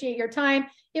appreciate your time.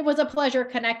 It was a pleasure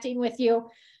connecting with you.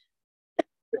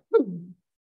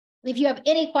 If you have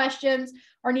any questions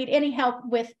or need any help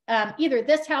with either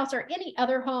this house or any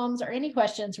other homes or any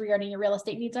questions regarding your real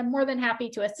estate needs, I'm more than happy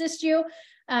to assist you.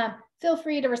 Feel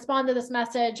free to respond to this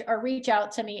message or reach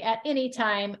out to me at any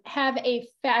time. Have a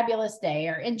fabulous day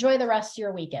or enjoy the rest of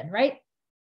your weekend, right?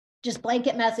 Just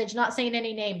blanket message, not saying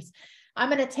any names. I'm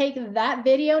going to take that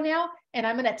video now and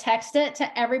I'm going to text it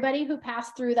to everybody who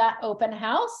passed through that open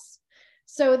house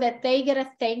so that they get a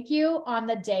thank you on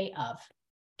the day of.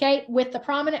 Okay, with the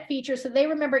prominent features so they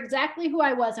remember exactly who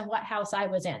I was and what house I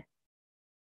was in.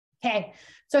 Okay,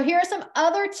 so here are some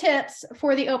other tips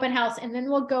for the open house, and then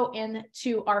we'll go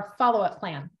into our follow-up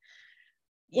plan.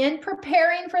 In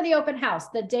preparing for the open house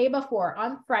the day before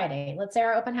on Friday, let's say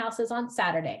our open house is on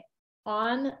Saturday.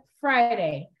 On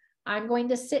Friday, I'm going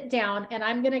to sit down and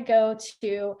I'm going to go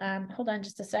to, hold on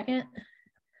just a second.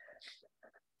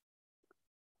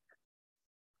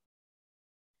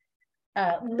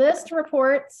 List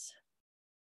reports.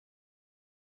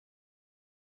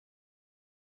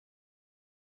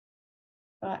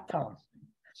 .com.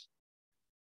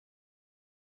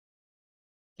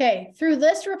 Okay, through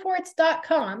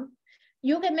listreports.com,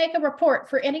 you can make a report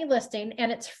for any listing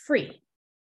and it's free.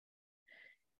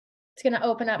 It's going to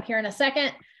open up here in a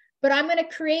second, but I'm going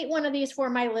to create one of these for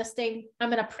my listing.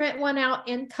 I'm going to print one out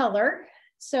in color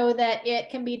so that it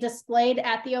can be displayed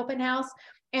at the open house.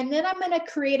 And then I'm going to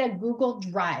create a Google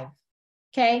Drive.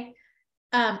 Okay.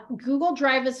 Google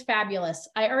Drive is fabulous.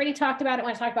 I already talked about it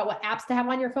when I talked about what apps to have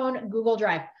on your phone. Google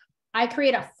Drive. I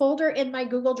create a folder in my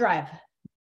Google Drive.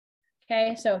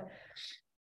 Okay. So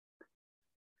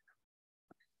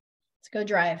let's go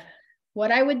Drive.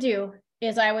 What I would do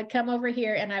is I would come over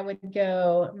here and I would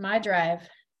go My Drive,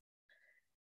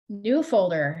 new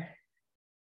folder,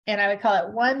 and I would call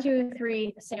it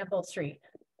 123 Sample Street.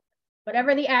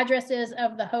 Whatever the address is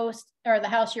of the host or the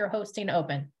house you're hosting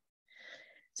open.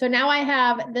 So now I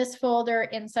have this folder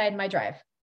inside my drive.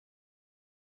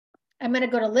 I'm going to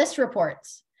go to list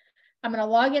reports. I'm going to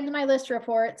log into my list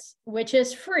reports, which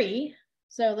is free.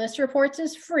 So list reports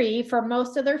is free for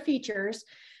most of their features.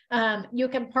 You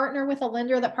can partner with a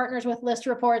lender that partners with list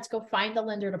reports. Go find a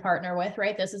lender to partner with,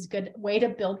 right? This is a good way to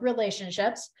build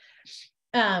relationships.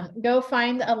 Go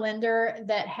find a lender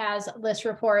that has list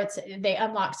reports. They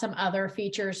unlock some other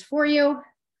features for you,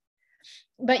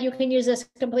 but you can use this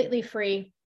completely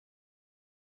free.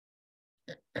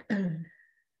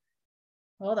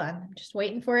 Hold on, I'm just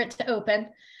waiting for it to open.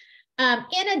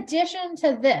 In addition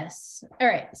to this, all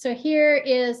right, so here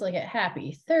is, look at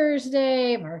Happy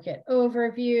Thursday, market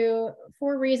overview,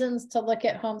 4 reasons to look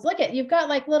at homes. Look at, you've got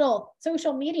like little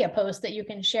social media posts that you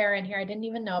can share in here. I didn't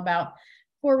even know about.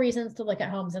 4 reasons to look at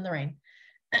homes in the rain.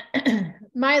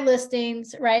 My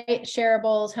listings, right?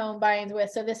 Shareables, home buying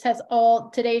with. So this has all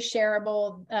today's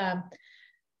shareable.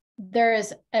 There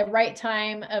is a right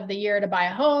time of the year to buy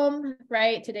a home,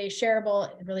 right? Today's shareable,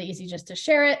 really easy just to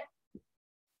share it.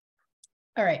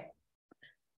 All right.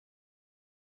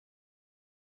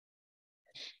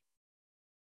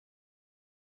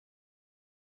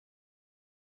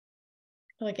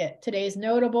 Look at today's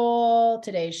notable,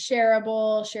 today's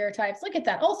shareable, share types. Look at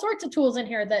that. All sorts of tools in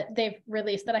here that they've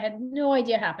released that I had no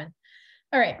idea happened.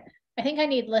 All right. I think I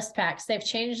need list packs. They've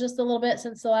changed just a little bit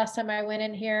since the last time I went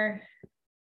in here.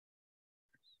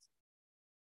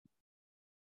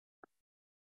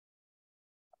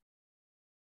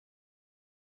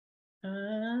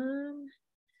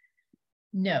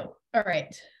 No. All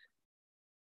right.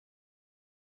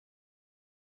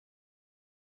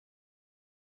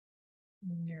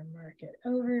 Your market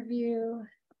overview.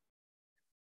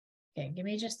 Okay, give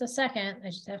me just a second. I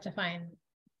just have to find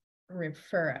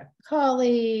refer a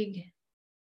colleague.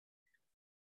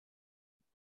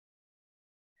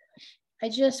 I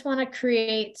just want to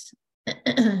create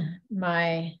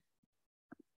my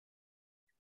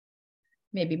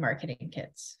maybe marketing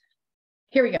kits.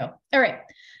 Here we go. All right.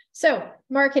 So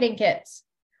marketing kits.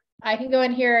 I can go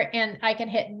in here and I can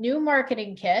hit new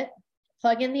marketing kit,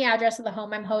 plug in the address of the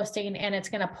home I'm hosting, and it's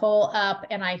going to pull up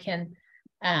and I can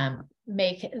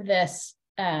make this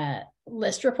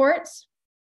list reports.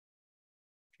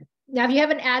 Now, if you have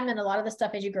an admin, a lot of the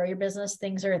stuff as you grow your business,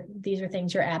 these are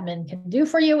things your admin can do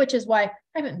for you, which is why I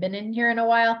haven't been in here in a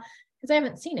while because I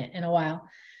haven't seen it in a while.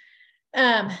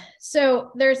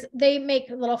 So they make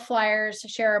little flyers,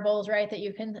 shareables, right? That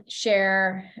you can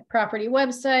share. Property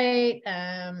website.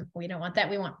 We don't want that.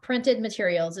 We want printed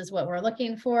materials is what we're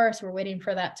looking for. So we're waiting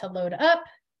for that to load up.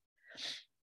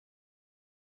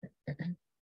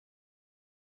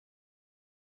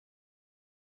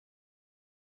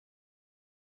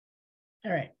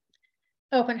 All right.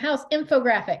 Open house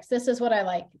infographics. This is what I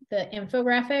like, the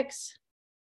infographics.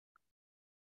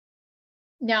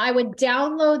 Now I would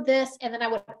download this and then I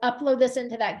would upload this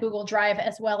into that Google Drive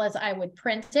as well as I would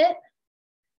print it.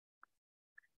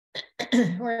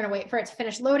 We're going to wait for it to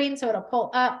finish loading so it'll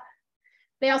pull up.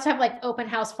 They also have like open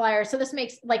house flyers. So this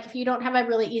makes, like, if you don't have a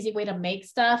really easy way to make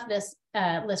stuff, this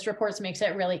list reports makes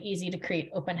it really easy to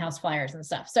create open house flyers and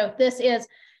stuff. So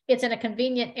it's in a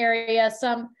convenient area.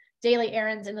 Some daily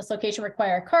errands in this location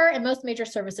require a car, and most major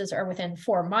services are within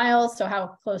 4 miles. So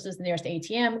how close is the nearest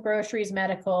ATM, groceries,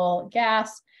 medical,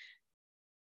 gas,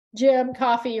 gym,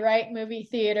 coffee, right? Movie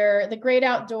theater, the great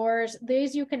outdoors.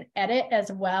 These you can edit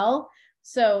as well.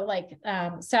 So like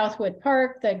Southwood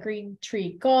Park, the Green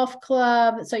Tree Golf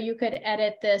Club. So you could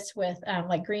edit this with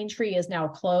like Green Tree is now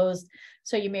closed.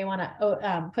 So you may want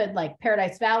to put like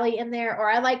Paradise Valley in there, or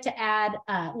I like to add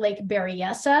Lake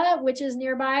Berryessa, which is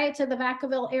nearby to the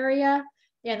Vacaville area.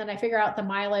 And then I figure out the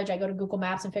mileage. I go to Google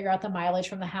Maps and figure out the mileage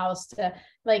from the house to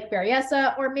Lake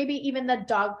Berryessa, or maybe even the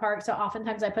dog park. So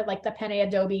oftentimes I put like the Pene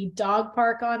Adobe dog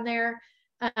park on there.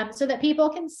 So that people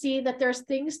can see that there's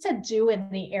things to do in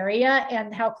the area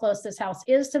and how close this house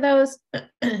is to those.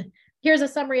 Here's a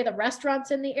summary of the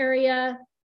restaurants in the area,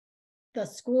 the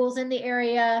schools in the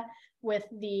area with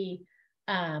the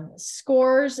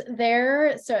scores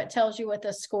there. So it tells you what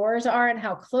the scores are and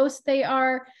how close they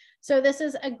are. So this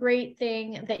is a great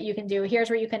thing that you can do. Here's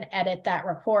where you can edit that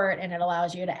report and it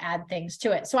allows you to add things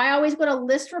to it. So I always go to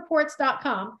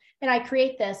listreports.com and I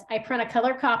create this. I print a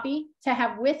color copy to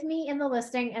have with me in the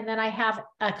listing. And then I have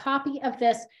a copy of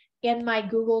this in my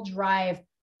Google Drive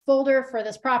folder for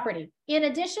this property. In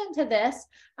addition to this,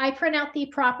 I print out the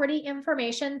property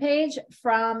information page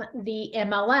from the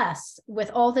MLS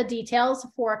with all the details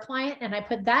for a client. And I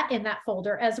put that in that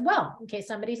folder as well, in case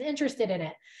somebody's interested in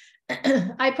it.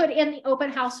 I put in the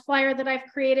open house flyer that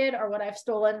I've created or what I've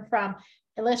stolen from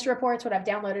list reports, what I've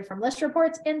downloaded from list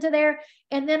reports into there.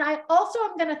 And then I also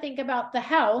am going to think about the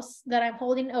house that I'm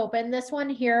holding open. This one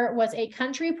here was a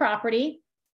country property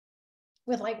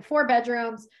with like 4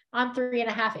 bedrooms on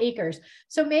 3.5 acres.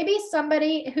 So maybe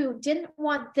somebody who didn't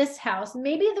want this house,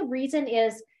 maybe the reason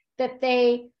is that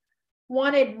they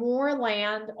wanted more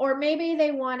land, or maybe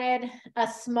they wanted a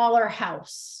smaller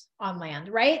house on land,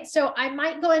 right? So I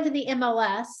might go into the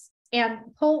MLS and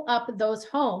pull up those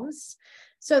homes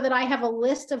so that I have a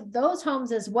list of those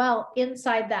homes as well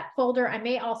inside that folder. I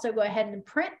may also go ahead and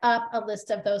print up a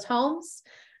list of those homes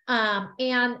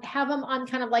and have them on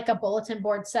kind of like a bulletin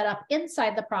board set up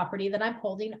inside the property that I'm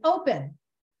holding open,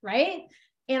 right?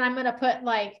 And I'm going to put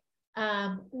like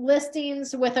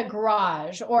listings with a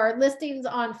garage, or listings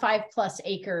on 5+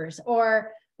 acres,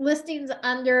 or listings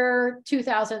under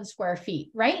 2,000 square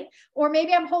feet, right? Or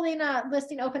maybe I'm holding a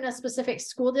listing open in a specific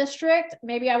school district.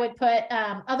 Maybe I would put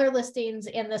other listings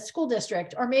in the school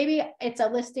district, or maybe it's a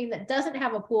listing that doesn't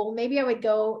have a pool. Maybe I would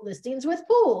go listings with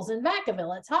pools in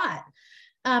Vacaville. It's hot.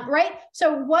 Right?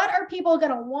 So what are people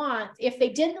going to want if they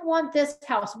didn't want this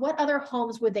house? What other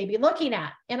homes would they be looking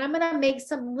at? And I'm going to make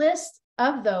some lists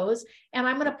of those, and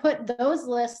I'm going to put those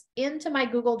lists into my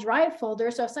Google Drive folder.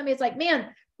 So if somebody's like, man,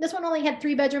 this one only had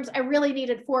 3 bedrooms, I really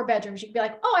needed 4 bedrooms, you can be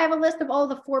like, oh, I have a list of all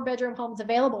the 4-bedroom homes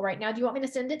available right now. Do you want me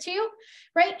to send it to you?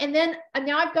 Right? And then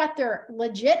now I've got their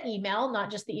legit email,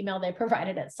 not just the email they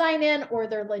provided at sign in, or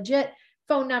their legit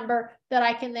phone number that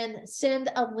I can then send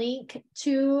a link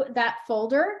to that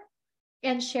folder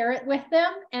and share it with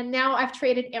them. And now I've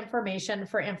traded information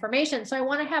for information. So I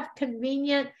want to have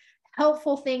convenient,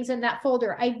 helpful things in that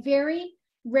folder. I very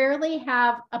rarely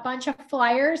have a bunch of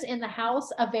flyers in the house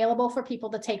available for people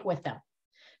to take with them.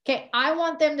 Okay, I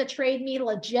want them to trade me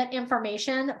legit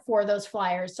information for those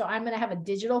flyers. So I'm going to have a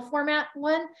digital format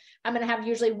one. I'm going to have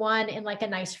usually one in like a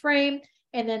nice frame,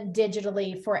 and then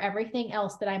digitally for everything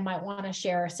else that I might want to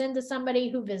share or send to somebody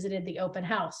who visited the open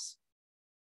house.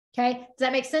 Okay, does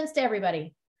that make sense to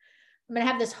everybody? I'm going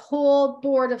to have this whole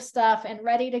board of stuff and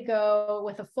ready to go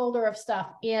with a folder of stuff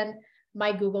in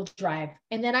my Google Drive.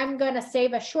 And then I'm going to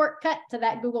save a shortcut to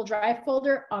that Google Drive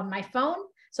folder on my phone.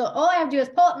 So all I have to do is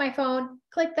pull up my phone,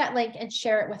 click that link, and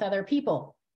share it with other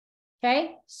people.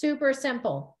 Okay, super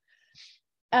simple.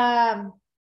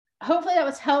 Hopefully that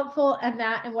was helpful, and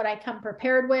that and what I come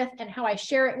prepared with and how I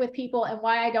share it with people, and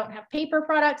why I don't have paper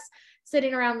products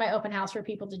sitting around my open house for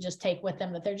people to just take with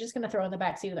them that they're just going to throw in the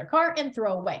backseat of their car and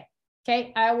throw away.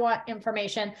 Okay, I want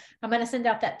information. I'm going to send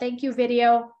out that thank you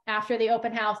video after the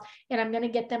open house, and I'm going to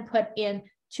get them put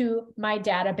into my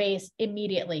database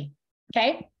immediately.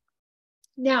 Okay.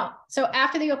 Now, so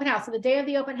after the open house, so the day of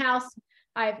the open house,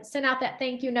 I've sent out that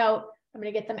thank you note. I'm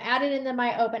going to get them added into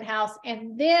my open house.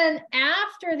 And then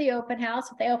after the open house,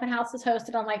 if the open house is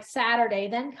hosted on like Saturday,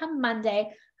 then come Monday,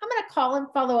 I'm going to call and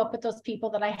follow up with those people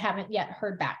that I haven't yet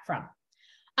heard back from.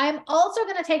 I'm also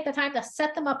going to take the time to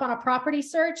set them up on a property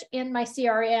search in my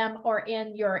CRM or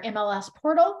in your MLS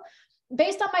portal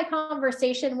based on my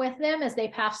conversation with them as they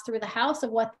pass through the house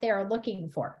of what they're looking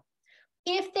for.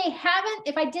 If they haven't,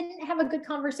 if I didn't have a good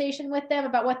conversation with them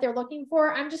about what they're looking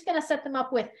for, I'm just going to set them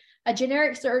up with a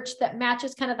generic search that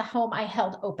matches kind of the home I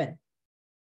held open.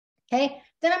 Okay.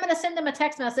 Then I'm going to send them a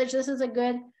text message. This is a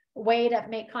good way to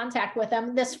make contact with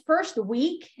them. This first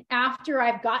week after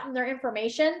I've gotten their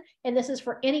information, and this is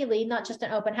for any lead, not just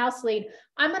an open house lead,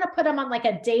 I'm going to put them on like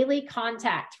a daily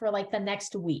contact for like the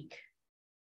next week.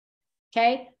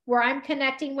 Okay. Where I'm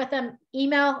connecting with them,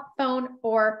 email, phone,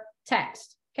 or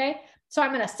text. Okay. So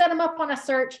I'm going to set them up on a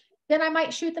search. Then I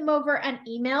might shoot them over an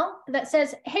email that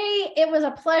says, hey, it was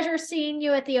a pleasure seeing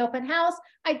you at the open house.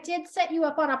 I did set you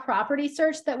up on a property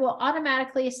search that will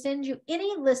automatically send you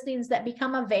any listings that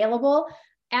become available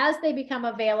as they become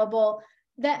available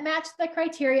that match the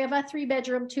criteria of a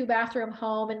 3-bedroom, 2-bathroom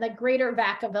home in the greater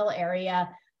Vacaville area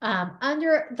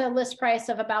under the list price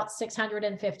of about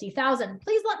 $650,000.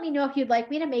 Please let me know if you'd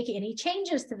like me to make any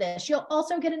changes to this. You'll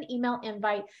also get an email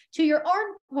invite to your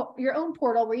own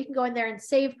portal where you can go in there and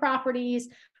save properties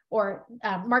or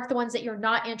mark the ones that you're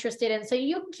not interested in, so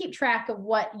you can keep track of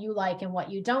what you like and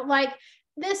what you don't like.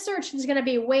 This search is going to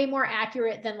be way more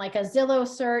accurate than like a Zillow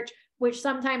search, which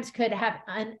sometimes could have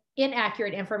an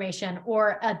inaccurate information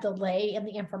or a delay in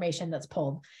the information that's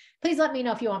pulled. Please let me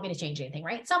know if you want me to change anything,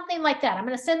 right? Something like that. I'm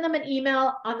going to send them an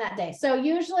email on that day. So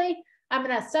usually I'm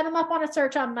going to set them up on a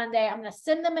search on Monday. I'm going to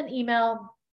send them an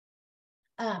email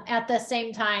at the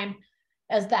same time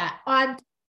as that. On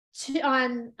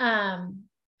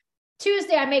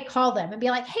Tuesday, I may call them and be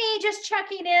like, hey, just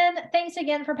checking in. Thanks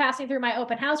again for passing through my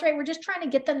open house, right? We're just trying to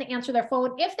get them to answer their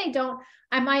phone. If they don't,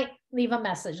 I might leave a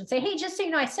message and say, hey, just so you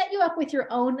know, I set you up with your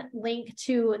own link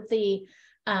to the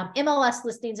MLS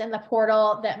listings in the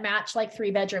portal that match like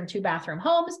 3-bedroom, 2-bathroom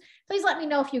homes. Please let me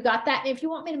know if you got that. And if you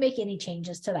want me to make any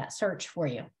changes to that search for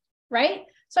you, right?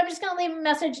 So I'm just going to leave a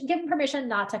message, give them permission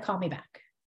not to call me back.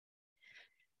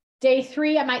 Day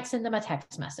 3, I might send them a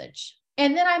text message.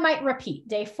 And then I might repeat.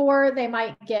 Day 4, they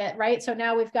might get, right? So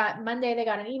now we've got Monday, they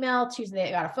got an email. Tuesday,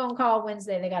 they got a phone call.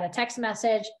 Wednesday, they got a text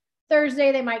message.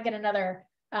 Thursday, they might get another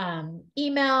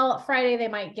email. Friday, they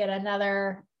might get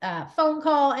another phone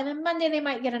call. And then Monday, they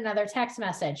might get another text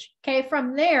message. Okay,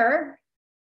 from there,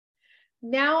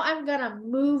 now I'm going to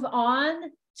move on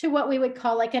to what we would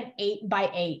call like an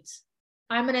 8x8.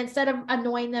 I'm going to, instead of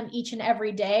annoying them each and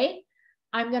every day,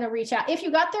 I'm going to reach out. If you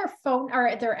got their phone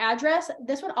or their address,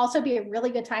 this would also be a really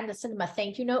good time to send them a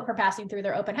thank you note for passing through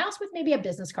their open house with maybe a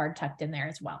business card tucked in there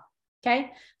as well.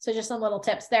 Okay. So just some little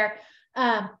tips there.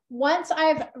 Once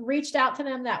I've reached out to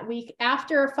them that week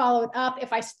after, followed up,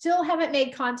 if I still haven't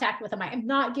made contact with them, I'm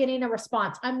not getting a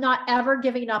response. I'm not ever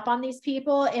giving up on these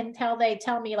people until they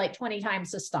tell me like 20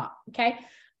 times to stop. Okay.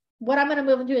 What I'm going to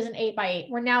move into is an 8x8.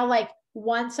 We're now like,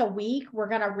 once a week, we're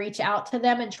going to reach out to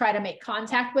them and try to make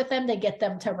contact with them to get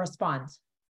them to respond.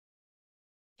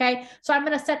 Okay. So I'm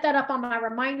going to set that up on my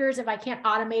reminders. If I can't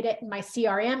automate it in my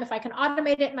CRM, if I can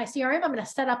automate it in my CRM, I'm going to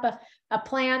set up a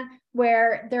plan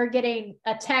where they're getting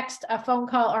a text, a phone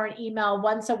call, or an email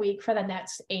once a week for the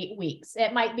next 8 weeks.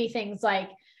 It might be things like,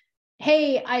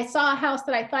 hey, I saw a house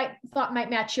that I thought might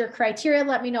match your criteria.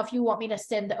 Let me know if you want me to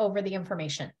send over the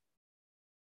information.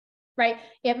 Right?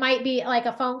 It might be like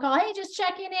a phone call. Hey, just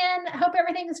checking in. Hope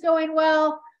everything's going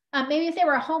well. Maybe if they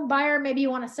were a home buyer, maybe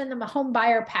you want to send them a home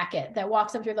buyer packet that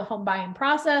walks them through the home buying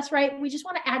process, right? We just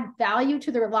want to add value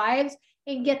to their lives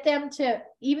and get them to,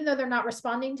 even though they're not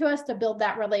responding to us, to build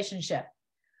that relationship.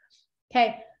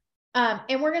 Okay.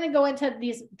 And we're going to go into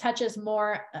these touches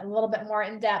more, a little bit more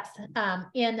in depth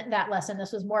in that lesson.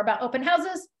 This was more about open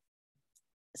houses.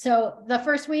 So the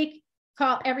first week,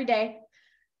 call every day.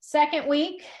 Second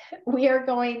week, we are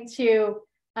going to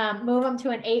move them to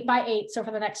an 8x8. So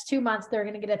for the next 2 months, they're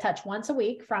going to get a touch once a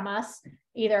week from us,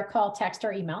 either call, text,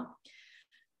 or email.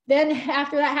 Then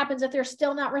after that happens, if they're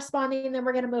still not responding, then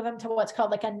we're going to move them to what's called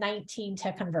like a 19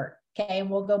 to convert. Okay. And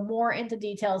we'll go more into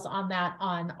details on that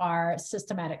on our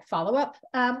systematic follow-up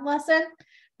lesson,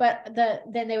 but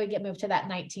then they would get moved to that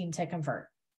 19 to convert.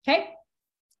 Okay.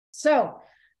 So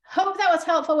hope that was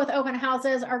helpful with open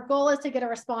houses. Our goal is to get a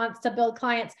response to build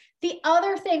clients. The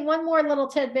other thing, one more little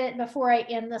tidbit before I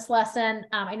end this lesson.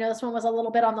 I know this one was a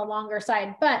little bit on the longer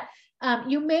side, but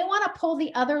you may want to pull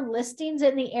the other listings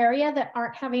in the area that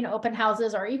aren't having open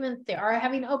houses, or even if they are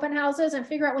having open houses, and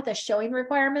figure out what the showing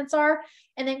requirements are,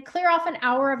 and then clear off an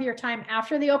hour of your time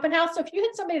after the open house. So if you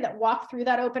had somebody that walked through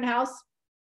that open house,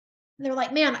 they're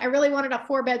like, man, I really wanted a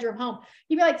 4-bedroom home.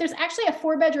 You'd be like, there's actually a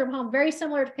 4-bedroom home, very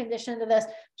similar to condition to this,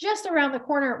 just around the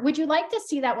corner. Would you like to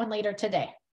see that one later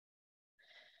today?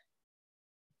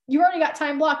 You already got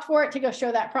time blocked for it to go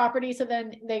show that property. So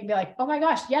then they'd be like, oh my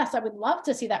gosh, yes, I would love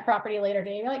to see that property later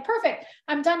today. You're like, perfect.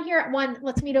 I'm done here at 1.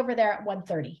 Let's meet over there at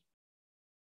 1:30.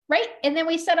 Right? And then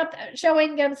we set up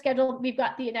showing, get them scheduled. We've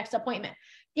got the next appointment.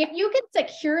 If you can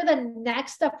secure the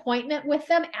next appointment with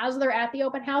them as they're at the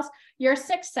open house, your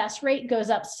success rate goes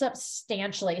up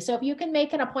substantially. So if you can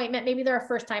make an appointment, maybe they're a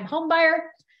first-time home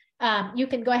buyer, you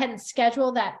can go ahead and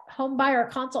schedule that home buyer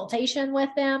consultation with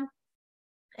them.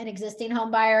 An existing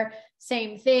home buyer,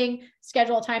 same thing,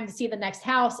 schedule a time to see the next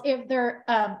house. If they're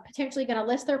potentially going to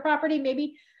list their property,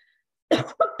 maybe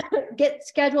get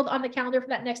scheduled on the calendar for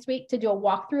that next week to do a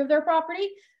walkthrough of their property.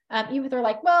 Even if they're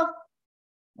like, well,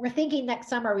 we're thinking next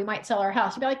summer we might sell our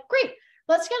house. You'd be like, great,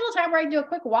 let's schedule a time where I can do a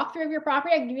quick walkthrough of your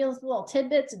property. I can give you those little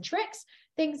tidbits and tricks,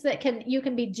 things that you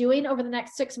can be doing over the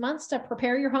next 6 months to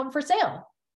prepare your home for sale.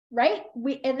 Right?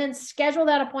 And then schedule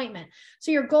that appointment. So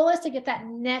your goal is to get that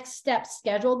next step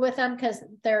scheduled with them, because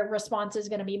their response is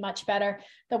going to be much better.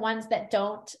 The ones that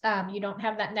don't, you don't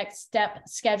have that next step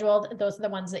scheduled, those are the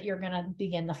ones that you're going to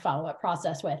begin the follow-up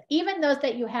process with. Even those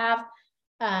that you have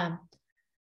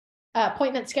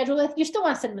appointment scheduled with, you still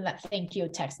want to send them that thank you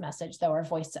text message though, or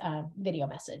voice video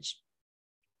message.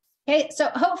 Okay. So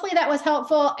hopefully that was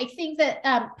helpful. I think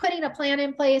that putting a plan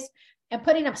in place and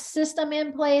putting a system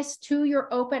in place to your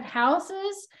open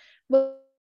houses will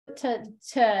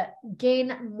to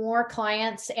gain more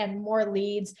clients and more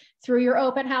leads through your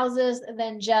open houses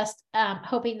than just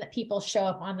hoping that people show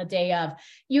up on the day of.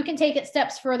 You can take it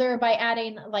steps further by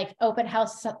adding like open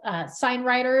house sign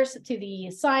writers to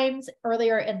the signs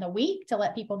earlier in the week to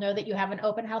let people know that you have an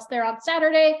open house there on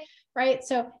Saturday, right?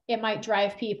 So it might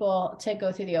drive people to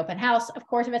go through the open house. Of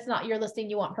course, if it's not your listing,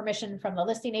 you want permission from the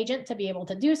listing agent to be able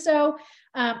to do so.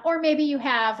 Or maybe you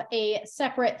have a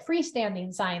separate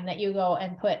freestanding sign that you go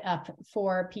and put up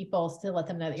for people to let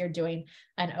them know that you're doing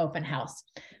an open house.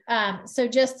 So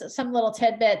just some little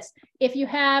tidbits. If you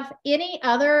have any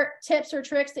other tips or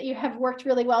tricks that you have worked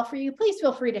really well for you, please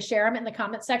feel free to share them in the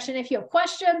comment section. If you have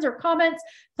questions or comments,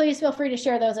 please feel free to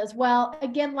share those as well.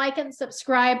 Again, like and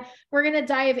subscribe. We're going to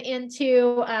dive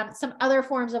into some other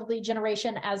forms of lead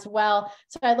generation as well.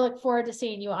 So I look forward to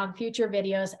seeing you on future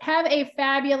videos. Have a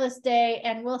fabulous day,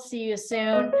 and we'll see you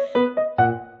soon.